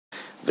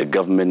the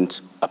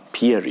government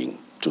appearing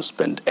to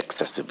spend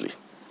excessively.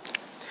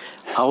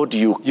 How do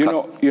you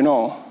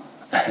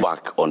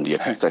back on the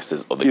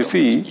excesses of the government?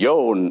 See, your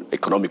own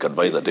economic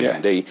advisor,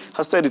 David Day,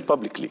 has said it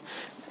publicly.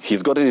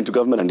 He's gotten into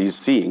government and he's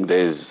seeing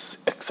there's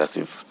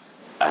excessive.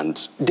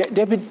 And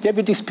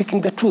David is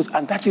speaking the truth,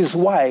 and that is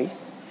why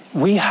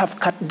we have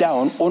cut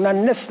down on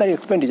unnecessary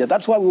expenditure.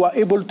 That's why we were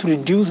able to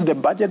reduce the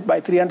budget by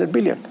 300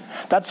 billion.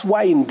 That's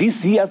why in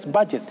this year's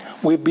budget,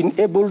 we've been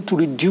able to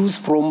reduce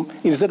from,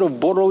 instead of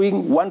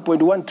borrowing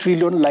 1.1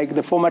 trillion like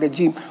the former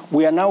regime,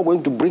 we are now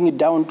going to bring it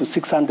down to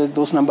 600,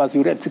 those numbers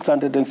you read,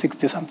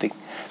 660 something.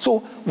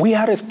 So we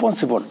are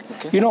responsible.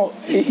 Okay. You know,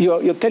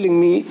 you're telling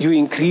me you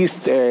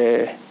increased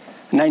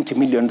 90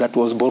 million that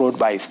was borrowed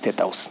by State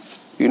House.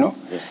 You know?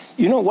 Yes.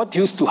 You know what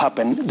used to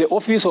happen? The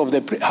office of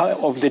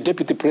the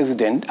deputy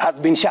president has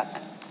been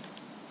shut.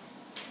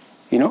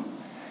 You know?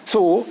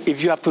 So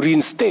if you have to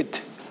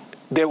reinstate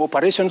the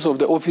operations of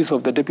the office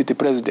of the deputy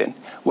president,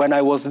 when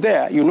I was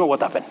there, you know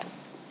what happened?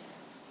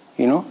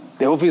 You know?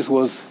 The office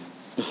was,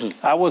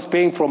 I was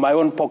paying from my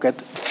own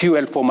pocket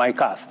fuel for my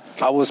cars.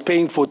 I was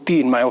paying for tea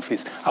in my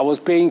office. I was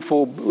paying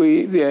for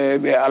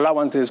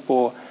allowances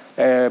for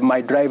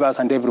my drivers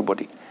and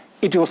everybody.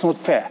 It was not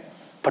fair.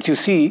 But you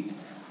see,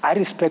 I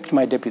respect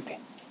my deputy.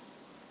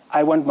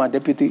 I want my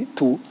deputy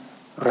to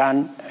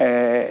run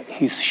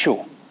his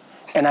show.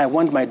 And I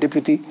want my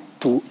deputy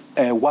to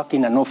work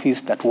in an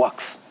office that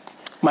works.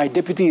 My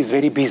deputy is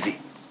very busy.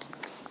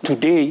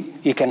 Today,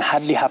 he can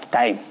hardly have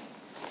time.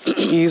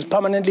 He is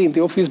permanently in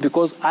the office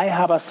because I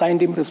have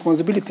assigned him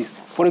responsibilities.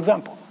 For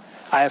example,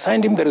 I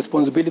assigned him the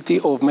responsibility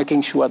of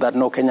making sure that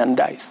no Kenyan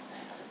dies.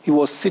 He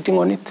was sitting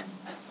on it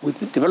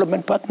with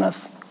development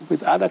partners,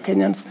 with other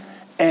Kenyans,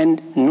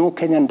 and no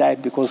Kenyan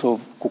died because of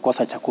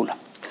kukosa chakula.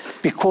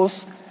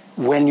 Because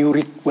when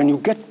you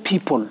get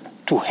people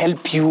to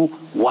help you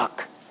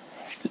work,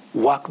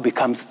 work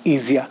becomes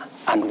easier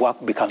and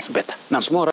work becomes better. Now,